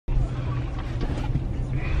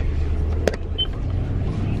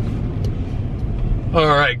All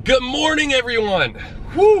right, good morning, everyone.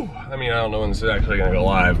 Whew. I mean, I don't know when this is actually gonna go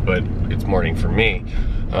live, but it's morning for me.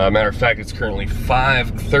 Matter of fact, it's currently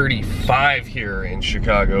 5:35 here in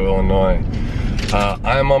Chicago, Illinois.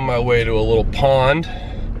 I'm on my way to a little pond,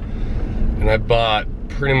 and I bought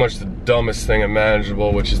pretty much the dumbest thing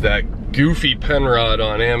imaginable, which is that goofy pen rod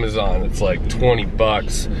on Amazon. It's like 20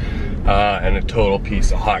 bucks, and a total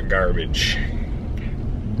piece of hot garbage.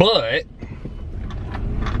 But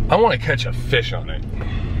I want to catch a fish on it.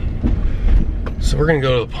 So we're gonna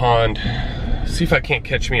go to the pond, see if I can't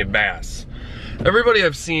catch me a bass. Everybody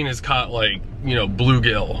I've seen has caught, like, you know,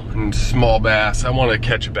 bluegill and small bass. I want to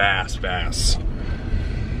catch a bass.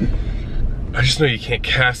 I just know you can't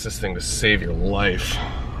cast this thing to save your life.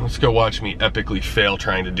 Let's go watch me epically fail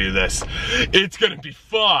trying to do this. It's gonna be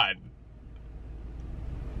fun.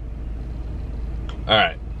 All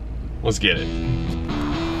right, let's get it.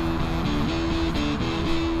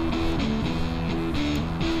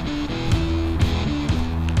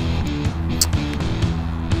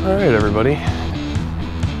 All right, everybody.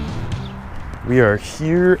 We are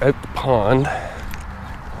here at the pond.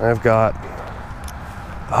 I've got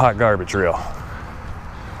the hot garbage reel.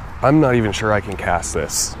 I'm not even sure I can cast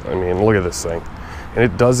this. I mean, look at this thing. And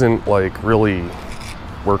it doesn't, like, really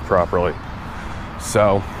work properly.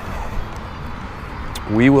 So,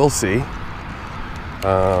 we will see.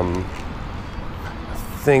 I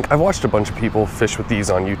think I've watched a bunch of people fish with these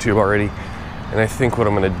on YouTube already. And I think what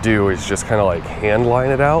I'm gonna do is just kind of like hand line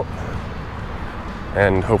it out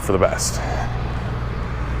and hope for the best.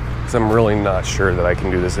 Because I'm really not sure that I can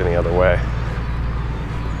do this any other way.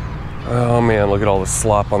 Oh man, look at all the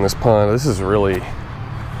slop on this pond. This is really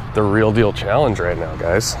the real deal challenge right now,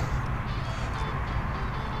 guys.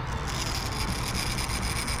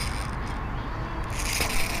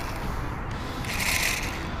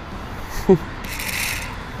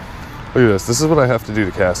 Look at this. This is what I have to do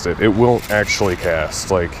to cast it. It won't actually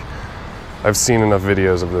cast. Like, I've seen enough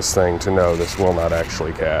videos of this thing to know this will not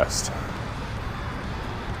actually cast.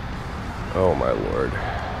 Oh my lord.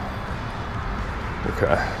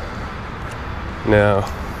 Okay. Now,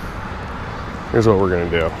 here's what we're gonna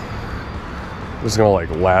do. I'm just gonna, like,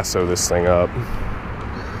 lasso this thing up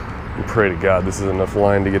and pray to God this is enough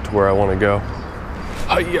line to get to where I want to go.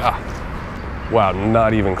 Hi-ya! Wow,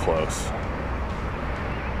 not even close.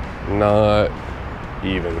 Not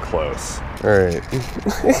even close. All right.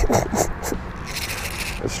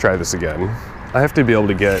 Let's try this again. I have to be able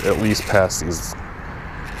to get at least past these,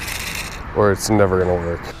 or it's never gonna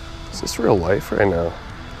work. Is this real life right now?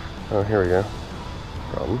 Oh, here we go.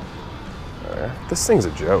 Problem. All right. This thing's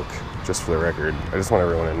a joke, just for the record. I just want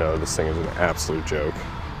everyone to know this thing is an absolute joke.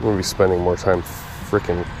 I'm gonna be spending more time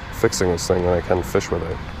freaking fixing this thing than I can fish with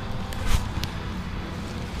it.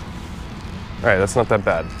 All right, that's not that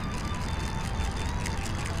bad.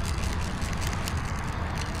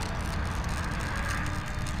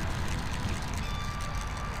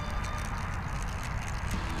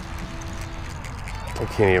 I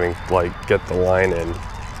can't even, like, get the line in.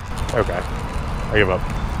 Okay, I give up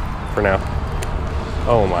for now.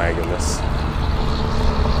 Oh my goodness.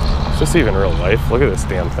 Is this even real life? Look at this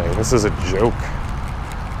damn thing. This is a joke.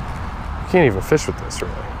 You can't even fish with this,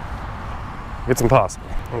 really. It's impossible.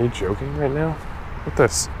 Are you joking right now? Look at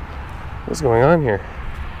this. What's going on here?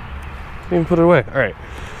 Can't even put it away. All right.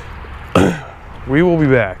 We will be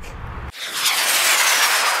back.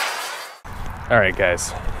 All right,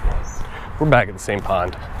 guys. We're back at the same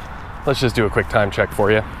pond. Let's just do a quick time check for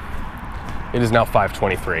you. It is now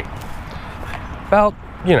 5:23. About,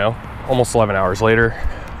 you know, almost 11 hours later.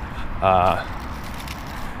 I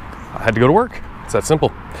had to go to work. It's that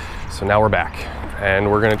simple. So now we're back. And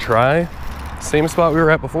we're gonna try the same spot we were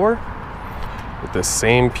at before with this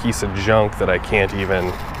same piece of junk that I can't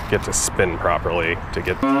even get to spin properly to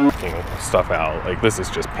get, you know, stuff out. Like, this is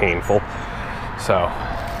just painful. So,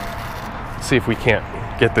 let's see if we can't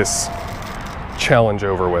get this challenge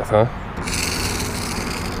over with, huh?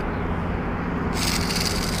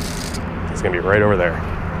 It's gonna be right over there.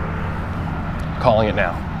 Calling it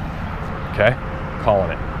now. Okay? Calling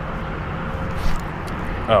it.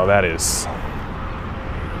 Oh, that is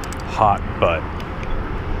hot butt.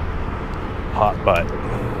 Hot butt.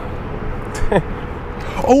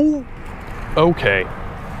 Oh! Okay.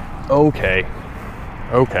 Okay.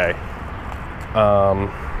 Okay.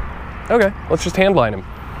 Okay, let's just hand line him.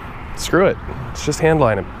 Screw it. Let's just hand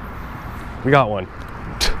line him. We got one.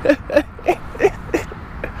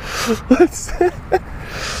 Let's.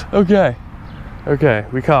 Okay. Okay,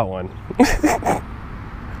 we caught one.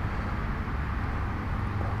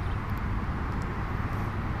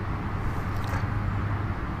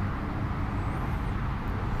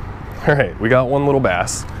 All right, we got one little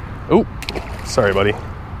bass. Oh, sorry, buddy.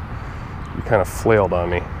 You kind of flailed on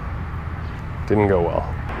me. Didn't go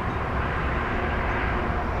well.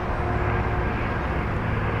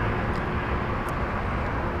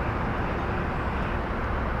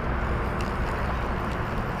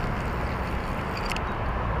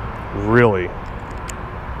 Really?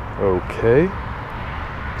 Okay.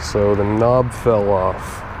 So the knob fell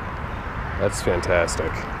off. That's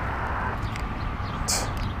fantastic.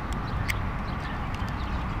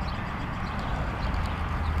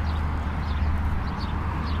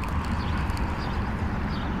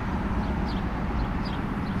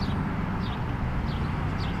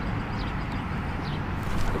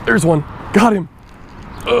 There's one. Got him.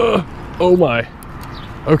 Oh my.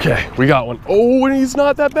 Okay, we got one. Oh, and he's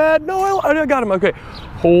not that bad. No, I got him. Okay.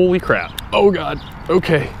 Holy crap. Oh God.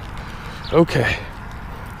 Okay. Okay.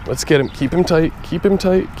 Let's get him. Keep him tight. Keep him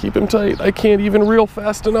tight. Keep him tight. I can't even reel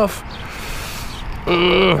fast enough.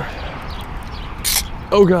 Oh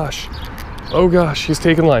gosh. Oh gosh. He's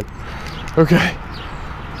taking line. Okay.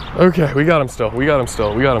 Okay. We got him still. We got him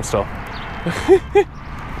still. We got him still.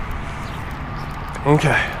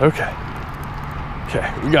 Okay. Okay.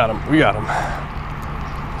 Okay. We got him. We got him.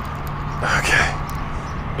 Okay.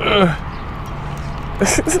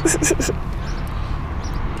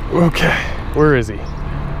 Okay. Where is he?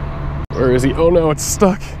 Where is he? Oh no, it's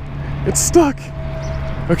stuck. It's stuck.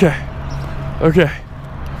 Okay. Okay.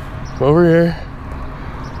 Over here.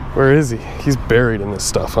 Where is he? He's buried in this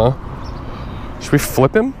stuff, huh? Should we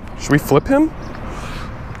flip him? Should we flip him?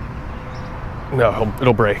 No,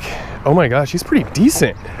 it'll break. Oh my gosh, he's pretty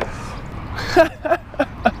decent.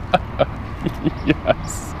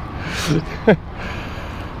 Yes.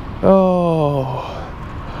 Oh.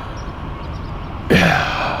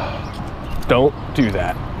 Don't do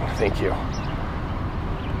that. Thank you.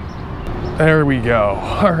 There we go.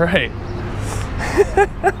 All right.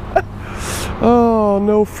 Oh,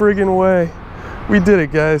 no friggin' way. We did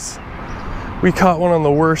it, guys. We caught one on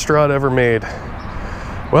the worst rod ever made.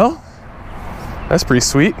 Well, that's pretty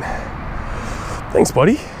sweet. Thanks,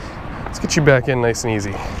 buddy. Let's get you back in nice and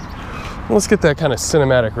easy. Let's get that kind of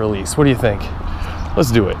cinematic release. What do you think?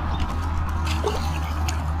 Let's do it.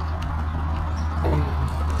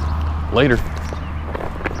 Later.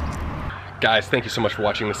 Guys, thank you so much for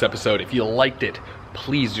watching this episode. If you liked it,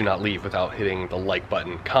 please do not leave without hitting the like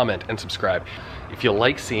button, comment, and subscribe. If you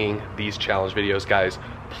like seeing these challenge videos, guys,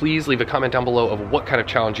 please leave a comment down below of what kind of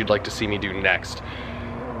challenge you'd like to see me do next.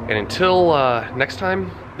 And until next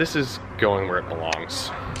time, this is going where it belongs.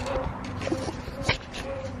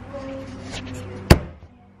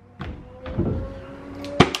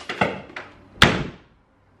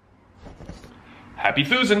 Happy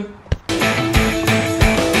foosing!